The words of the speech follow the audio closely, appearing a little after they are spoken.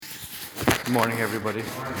Good morning, everybody.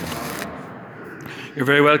 You're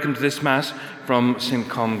very welcome to this Mass from St.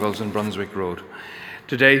 Comgall's on Brunswick Road.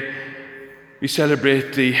 Today, we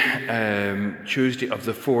celebrate the Tuesday of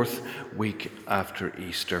the fourth week after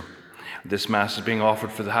Easter. This Mass is being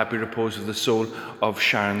offered for the happy repose of the soul of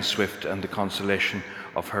Sharon Swift and the consolation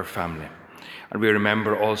of her family. And we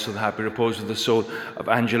remember also the happy repose of the soul of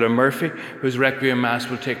Angela Murphy, whose Requiem Mass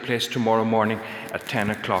will take place tomorrow morning at 10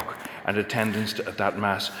 o'clock. And attendance at that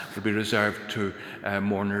Mass will be reserved to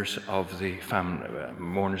mourners of the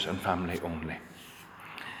mourners and family only.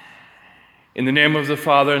 In the name of the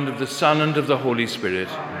Father, and of the Son, and of the Holy Spirit,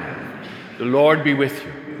 Amen. The Lord be with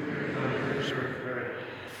you.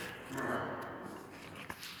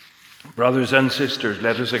 Brothers and sisters,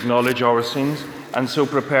 let us acknowledge our sins and so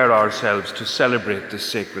prepare ourselves to celebrate the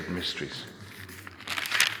sacred mysteries.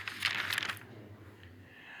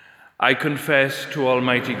 I confess to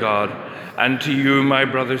Almighty God and to you, my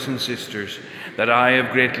brothers and sisters, that I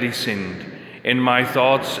have greatly sinned in my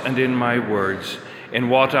thoughts and in my words, in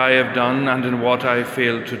what I have done and in what I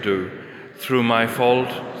failed to do, through my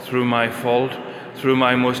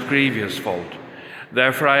most grievous fault.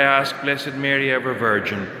 Therefore I ask Blessed Mary, ever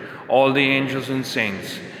Virgin, all the angels and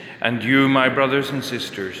saints, and you, my brothers and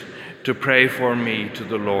sisters, to pray for me to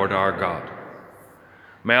the Lord our God.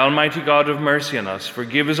 May Almighty God have mercy on us,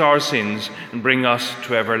 forgive us our sins, and bring us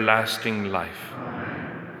to everlasting life.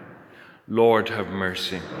 Amen. Lord, have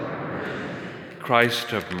mercy.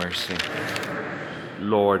 Christ, have mercy.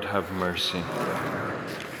 Lord, have mercy.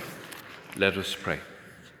 Let us pray.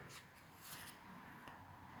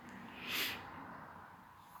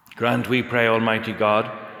 Grant, we pray, Almighty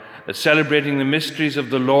God, that celebrating the mysteries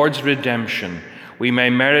of the Lord's redemption, we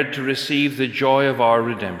may merit to receive the joy of our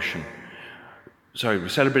redemption.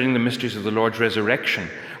 Celebrating the mysteries of the Lord's resurrection,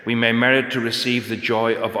 we may merit to receive the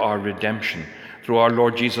joy of our redemption. Through our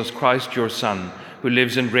Lord Jesus Christ, your Son, who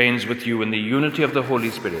lives and reigns with you in the unity of the Holy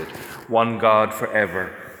Spirit, one God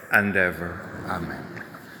forever and ever. Amen.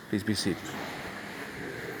 Please be seated.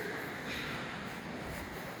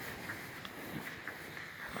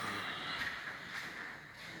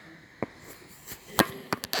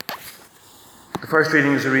 The first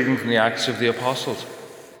reading is a reading from the Acts of the Apostles.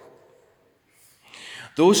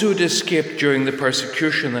 Those who had escaped during the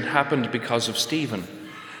persecution that happened because of Stephen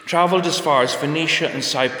travelled as far as Phoenicia and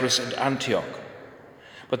Cyprus and Antioch,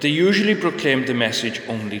 but they usually proclaimed the message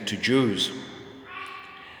only to Jews.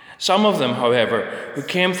 Some of them, however, who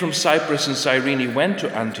came from Cyprus and Cyrene went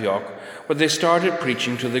to Antioch, where they started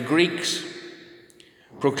preaching to the Greeks,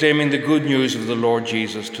 proclaiming the good news of the Lord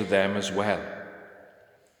Jesus to them as well.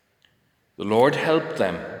 The Lord helped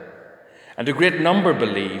them, and a great number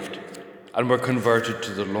believed and were converted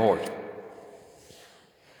to the Lord.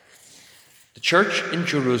 The church in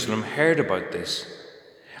Jerusalem heard about this,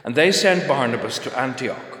 and they sent Barnabas to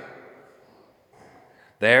Antioch.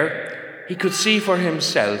 There he could see for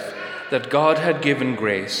himself that God had given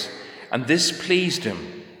grace, and this pleased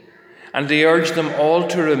him, and he urged them all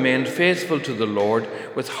to remain faithful to the Lord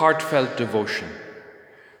with heartfelt devotion.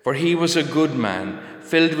 For he was a good man,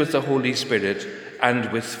 filled with the Holy Spirit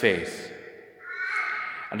and with faith.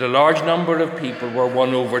 And a large number of people were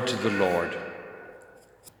won over to the Lord.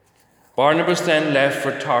 Barnabas then left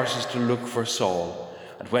for Tarsus to look for Saul,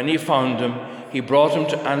 and when he found him, he brought him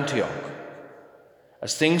to Antioch.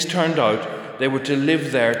 As things turned out, they were to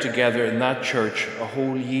live there together in that church a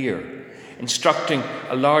whole year, instructing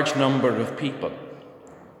a large number of people.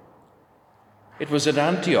 It was at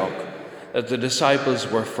Antioch that the disciples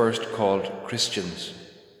were first called Christians.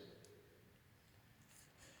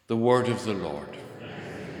 The word of the Lord.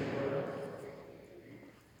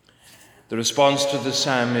 The response to the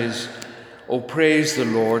psalm is, "O praise the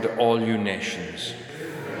Lord, all you nations."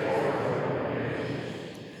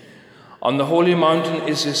 On the holy mountain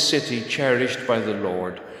is his city, cherished by the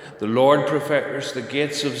Lord. The Lord prefers the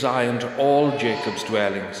gates of Zion to all Jacob's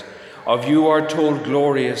dwellings. Of you are told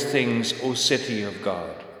glorious things, O city of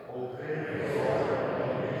God.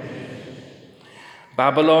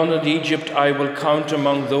 Babylon and Egypt I will count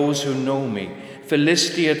among those who know me.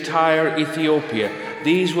 Philistia, Tyre, Ethiopia,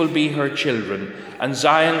 these will be her children, and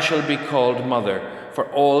Zion shall be called mother, for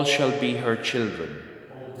all shall be her children.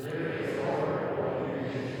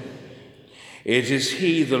 It is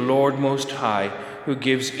he, the Lord Most High, who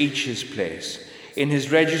gives each his place. In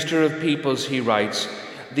his register of peoples he writes,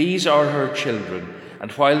 "These are her children,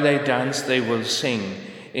 and while they dance they will sing.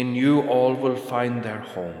 In you all will find their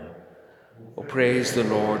home." O praise the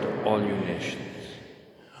Lord, all you nations.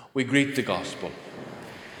 We greet the gospel.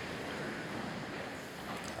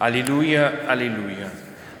 Alleluia, alleluia.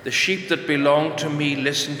 The sheep that belong to me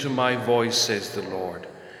listen to my voice, says the Lord.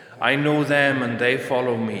 I know them and they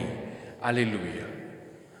follow me. Alleluia.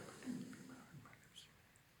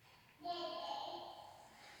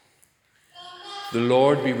 The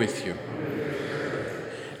Lord be with you.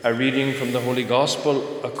 A reading from the Holy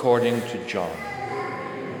Gospel according to John.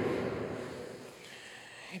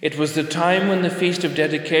 It was the time when the Feast of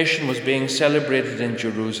Dedication was being celebrated in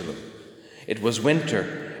Jerusalem. It was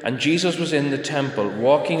winter, and Jesus was in the temple,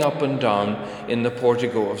 walking up and down in the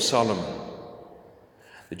portico of Solomon.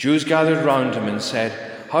 The Jews gathered round him and said,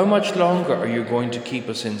 "How much longer are you going to keep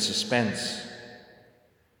us in suspense?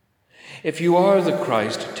 If you are the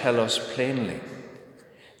Christ, tell us plainly."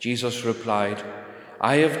 Jesus replied,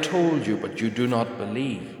 "I have told you, but you do not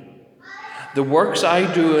believe. The works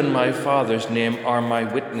I do in my Father's name are my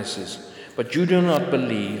witnesses, but you do not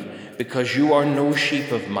believe because you are no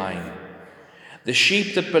sheep of mine. The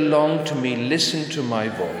sheep that belong to me listen to my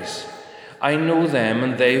voice. I know them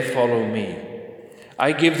and they follow me.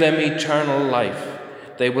 I give them eternal life.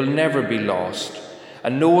 They will never be lost,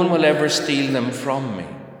 and no one will ever steal them from me.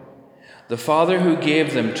 The Father who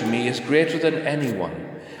gave them to me is greater than anyone,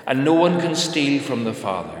 and no one can steal from the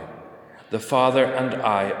Father. The Father and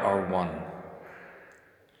I are one."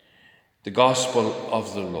 The Gospel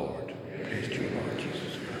of the Lord. Praise to you, Lord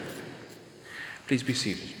Jesus Christ. Please be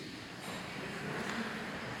seated.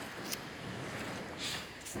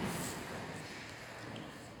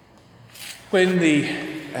 When the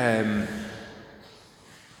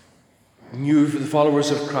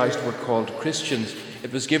followers of Christ were called Christians,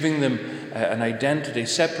 it was giving them an identity,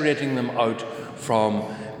 separating them out from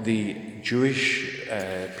the Jewish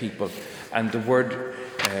people. And the word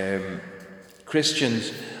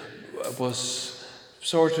Christians was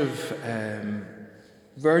sort of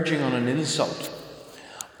verging on an insult,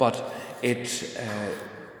 but it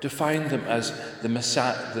defined them as the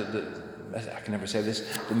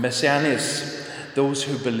Messianists, those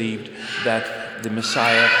who believed that the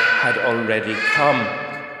Messiah had already come.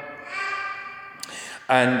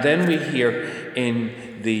 And then we hear in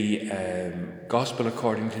the Gospel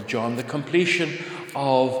according to John the completion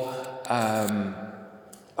of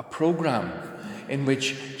a program in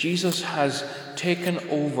which Jesus has taken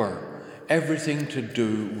over everything to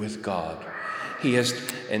do with God. He has,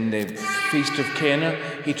 in the Feast of Cana,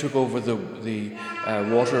 he took over the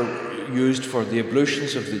water used for the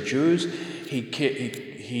ablutions of the Jews.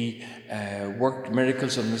 He worked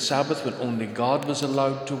miracles on the Sabbath when only God was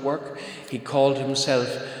allowed to work. He called himself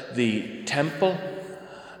the temple,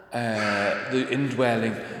 the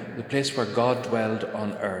indwelling, the place where God dwelt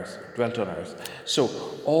on earth. So,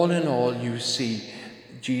 all in all, you see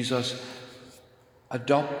Jesus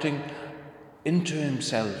adopting into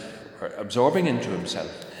himself, or absorbing into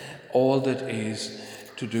himself, all that is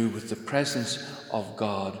to do with the presence of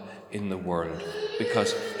God in the world,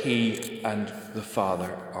 because he and the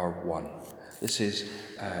Father are one. This is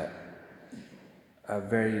a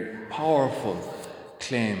very powerful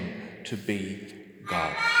claim to be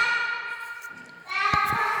God.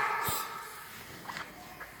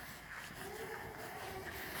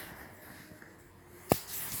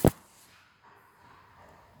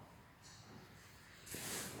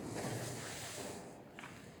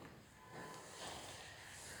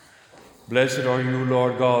 Blessed are you,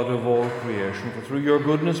 Lord God of all creation, for through your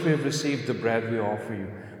goodness we have received the bread we offer you,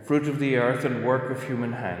 fruit of the earth and work of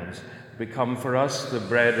human hands, become for us the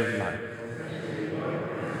bread of life.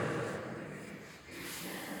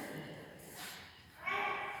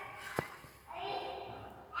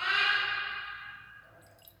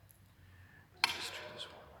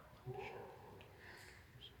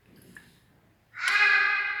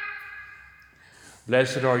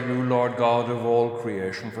 Blessed are you, Lord God of all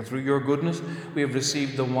creation, for through your goodness we have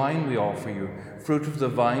received the wine we offer you, fruit of the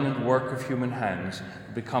vine and work of human hands,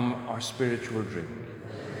 become our spiritual drink.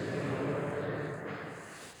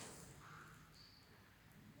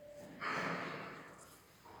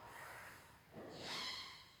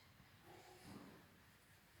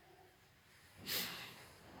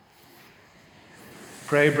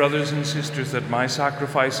 Pray, brothers and sisters, that my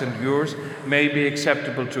sacrifice and yours may be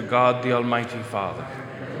acceptable to God, the Almighty Father.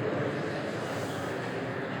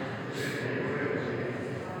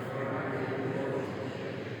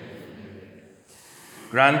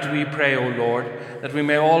 Grant, we pray, O Lord, that we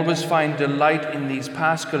may always find delight in these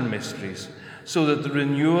paschal mysteries, so that the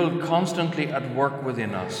renewal constantly at work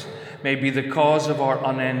within us may be the cause of our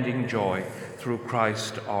unending joy, through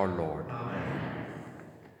Christ our Lord.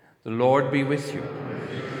 The Lord be with you.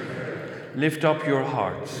 Lift up your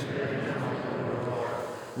hearts.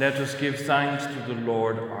 Let us give thanks to the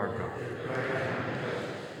Lord our God.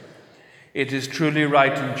 It is truly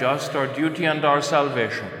right and just, our duty and our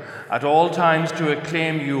salvation, at all times to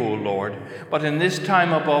acclaim you, O Lord, but in this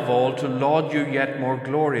time above all to laud you yet more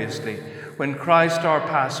gloriously, when Christ our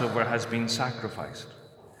Passover has been sacrificed.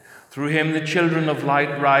 Through him the children of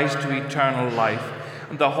light rise to eternal life,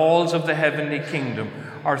 and the halls of the heavenly kingdom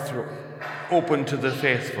are open to the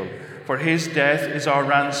faithful. For his death is our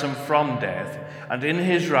ransom from death, and in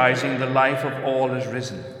his rising the life of all is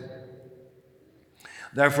risen.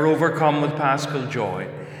 Therefore, overcome with paschal joy,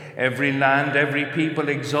 every land, every people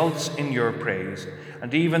exults in your praise,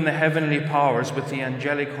 and even the heavenly powers with the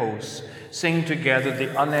angelic hosts sing together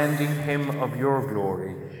the unending hymn of your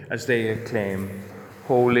glory as they acclaim,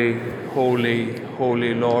 Holy, holy,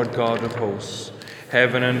 holy Lord God of hosts,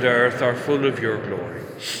 heaven and earth are full of your glory.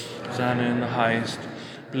 Hosanna in the highest.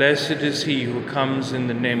 Blessed is he who comes in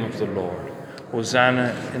the name of the Lord.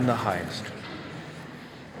 Hosanna in the highest.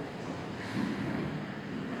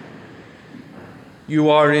 You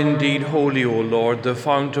are indeed holy, O Lord, the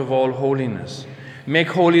fount of all holiness. Make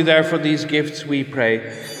holy, therefore, these gifts, we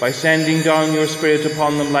pray, by sending down your Spirit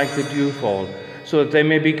upon them like the dewfall, so that they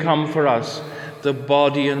may become for us the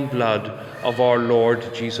body and blood of our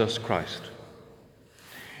Lord Jesus Christ.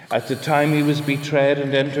 At the time he was betrayed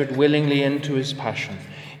and entered willingly into his passion,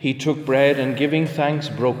 he took bread and, giving thanks,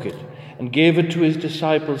 broke it and gave it to his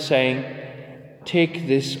disciples, saying, Take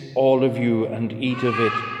this, all of you, and eat of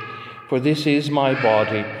it, for this is my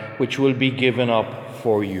body, which will be given up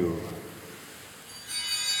for you.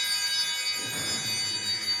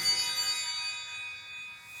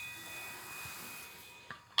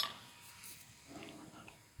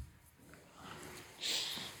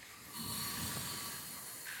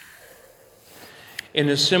 In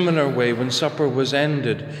a similar way, when supper was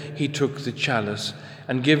ended, he took the chalice,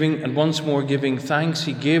 and once more giving thanks,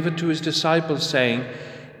 he gave it to his disciples, saying,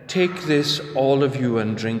 Take this, all of you,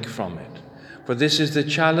 and drink from it. For this is the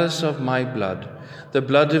chalice of my blood, the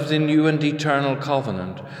blood of the new and eternal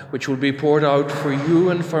covenant, which will be poured out for you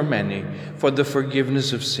and for many for the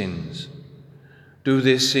forgiveness of sins. Do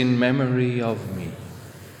this in memory of me.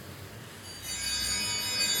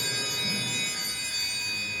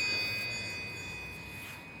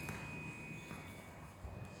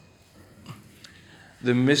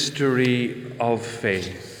 The mystery of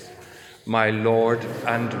faith, my Lord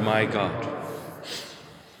and my God.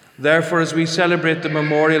 Therefore, as we celebrate the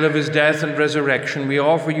memorial of his death and resurrection, we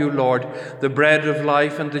offer you, Lord, the bread of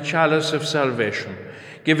life and the chalice of salvation,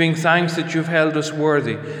 giving thanks that you've held us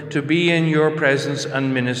worthy to be in your presence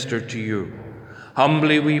and minister to you.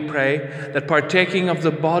 Humbly we pray that, partaking of the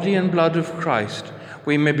body and blood of Christ,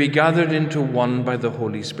 we may be gathered into one by the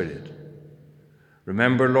Holy Spirit.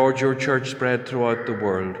 Remember, Lord, your church spread throughout the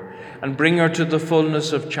world, and bring her to the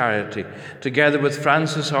fullness of charity, together with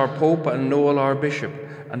Francis our Pope and Noel our Bishop,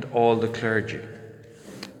 and all the clergy.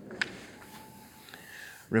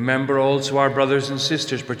 Remember also our brothers and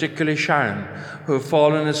sisters, particularly Sharon, who have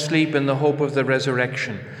fallen asleep in the hope of the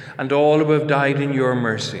resurrection, and all who have died in your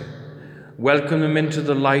mercy. Welcome them into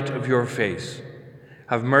the light of your face.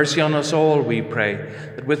 Have mercy on us all, we pray,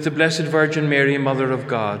 that with the Blessed Virgin Mary, Mother of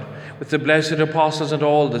God, with the blessed apostles and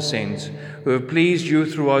all the saints who have pleased you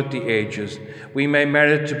throughout the ages, we may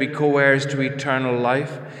merit to be co-heirs to eternal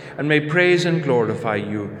life, and may praise and glorify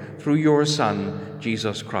you through your Son,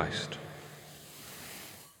 Jesus Christ.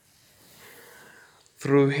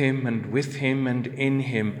 Through him and with him and in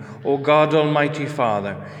him, O God, Almighty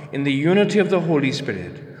Father, in the unity of the Holy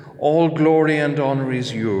Spirit, all glory and honor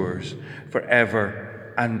is yours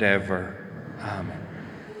forever and ever. Amen.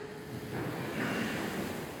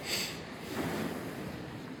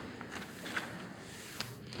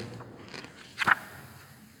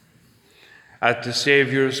 At the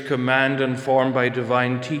Saviour's command and formed by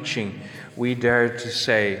divine teaching, we dare to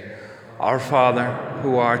say, Our Father,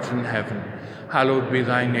 who art in heaven, hallowed be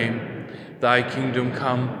thy name. Thy kingdom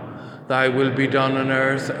come, thy will be done on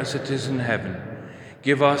earth as it is in heaven.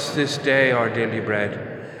 Give us this day our daily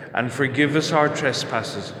bread, and forgive us our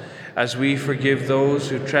trespasses, as we forgive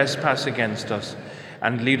those who trespass against us.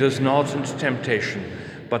 And lead us not into temptation,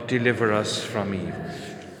 but deliver us from evil.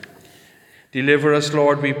 Deliver us,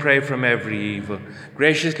 Lord, we pray, from every evil.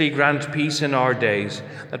 Graciously grant peace in our days,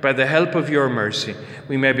 that by the help of your mercy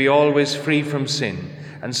we may be always free from sin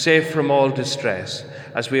and safe from all distress,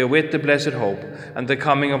 as we await the blessed hope and the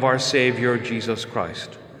coming of our Saviour, Jesus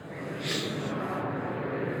Christ.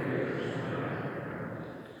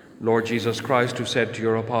 Lord Jesus Christ, who said to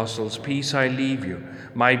your apostles, Peace I leave you,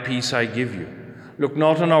 my peace I give you. Look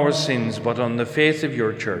not on our sins, but on the faith of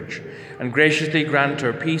your church, and graciously grant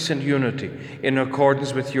her peace and unity in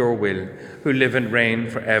accordance with your will, who live and reign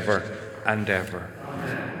forever and ever.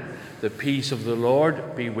 Amen. The peace of the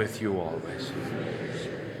Lord be with you always.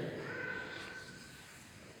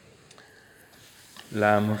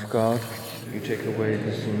 Lamb of God, you take away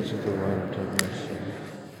the sins of the world, have mercy.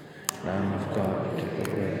 Lamb of God, you take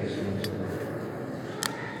away the sins of the world.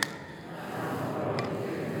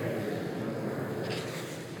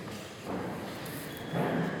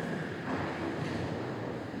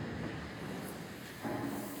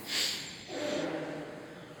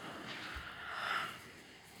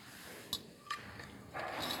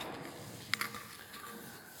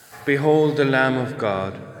 Behold the Lamb of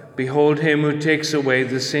God. Behold him who takes away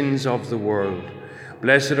the sins of the world.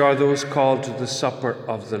 Blessed are those called to the supper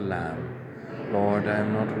of the Lamb. Lord, I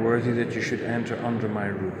am not worthy that you should enter under my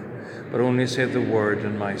roof, but only say the word,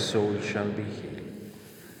 and my soul shall be healed.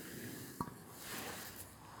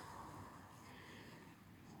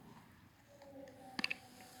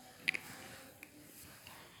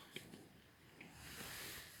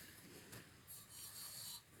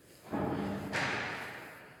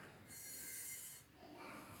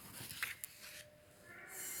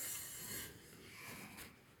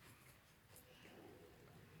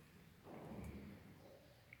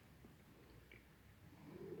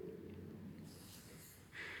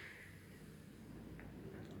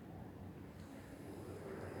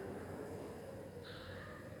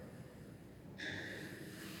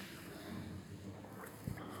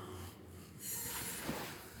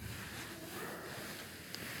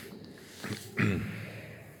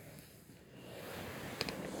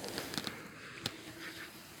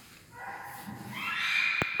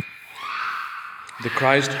 The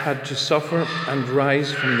Christ had to suffer and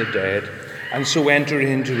rise from the dead, and so enter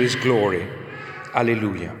into his glory.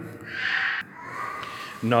 Alleluia.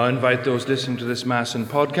 Now I invite those listening to this Mass and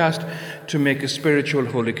podcast to make a spiritual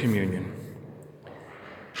Holy Communion.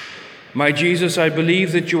 My Jesus, I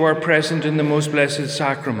believe that you are present in the most blessed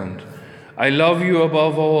sacrament. I love you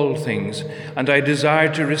above all things, and I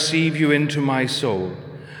desire to receive you into my soul.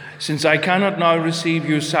 Since I cannot now receive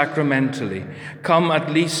you sacramentally, come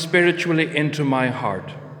at least spiritually into my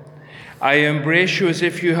heart. I embrace you as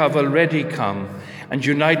if you have already come, and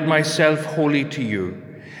unite myself wholly to you.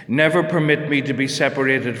 Never permit me to be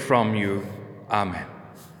separated from you. Amen.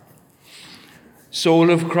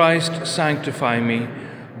 Soul of Christ, sanctify me.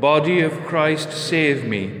 Body of Christ, save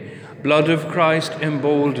me. Blood of Christ,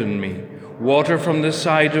 embolden me. Water from the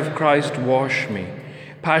side of Christ, wash me.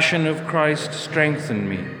 Passion of Christ, strengthen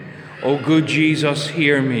me. O good Jesus,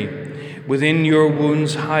 hear me. Within your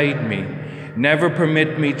wounds hide me. Never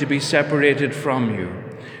permit me to be separated from you.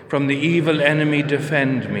 From the evil enemy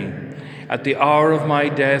defend me. At the hour of my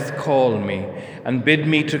death call me, and bid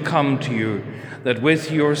me to come to you, that with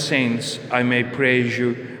your saints I may praise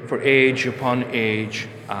you for age upon age.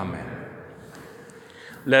 Amen.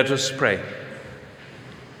 Let us pray.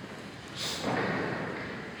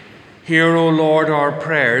 Hear, O Lord, our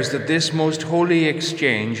prayers, that this most holy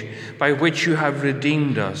exchange by which you have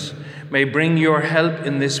redeemed us may bring your help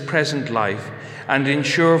in this present life and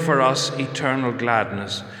ensure for us eternal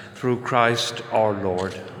gladness through Christ our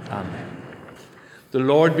Lord. Amen. The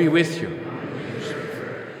Lord be with you.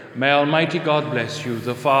 May Almighty God bless you,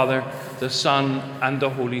 the Father, the Son, and the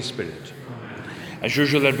Holy Spirit. As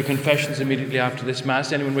usual, there will be confessions immediately after this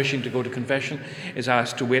Mass. Anyone wishing to go to confession is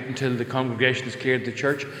asked to wait until the congregation has cleared the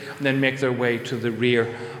church and then make their way to the rear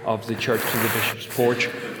of the church, to the bishop's porch,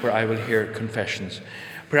 where I will hear confessions.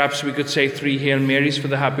 Perhaps we could say 3 Hail Marys for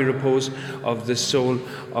the happy repose of the soul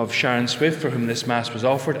of Sharon Swift, for whom this Mass was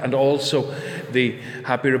offered, and also the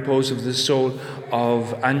happy repose of the soul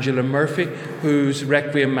of Angela Murphy, whose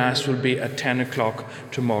Requiem Mass will be at 10 o'clock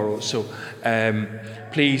tomorrow. So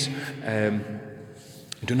please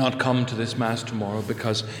do not come to this Mass tomorrow,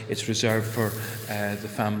 because it's reserved for the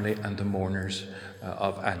family and the mourners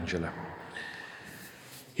of Angela.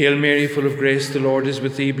 Hail Mary, full of grace, the Lord is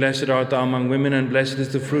with thee. Blessed art thou among women, and blessed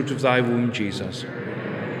is the fruit of thy womb, Jesus.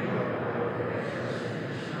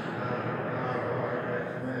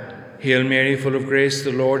 Hail Mary, full of grace,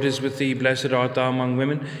 the Lord is with thee. Blessed art thou among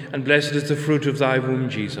women, and blessed is the fruit of thy womb,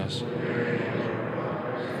 Jesus.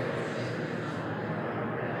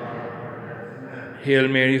 Hail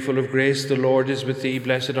Mary, full of grace, the Lord is with thee.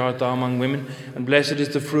 Blessed art thou among women, and blessed is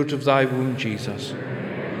the fruit of thy womb, Jesus.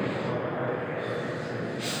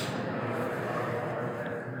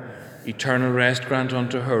 Eternal rest grant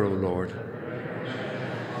unto her, O Lord.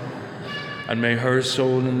 And may her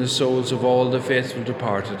soul and the souls of all the faithful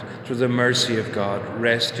departed, through the mercy of God,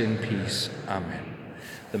 rest in peace. Amen.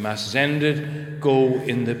 The Mass is ended. Go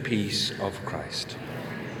in the peace of Christ.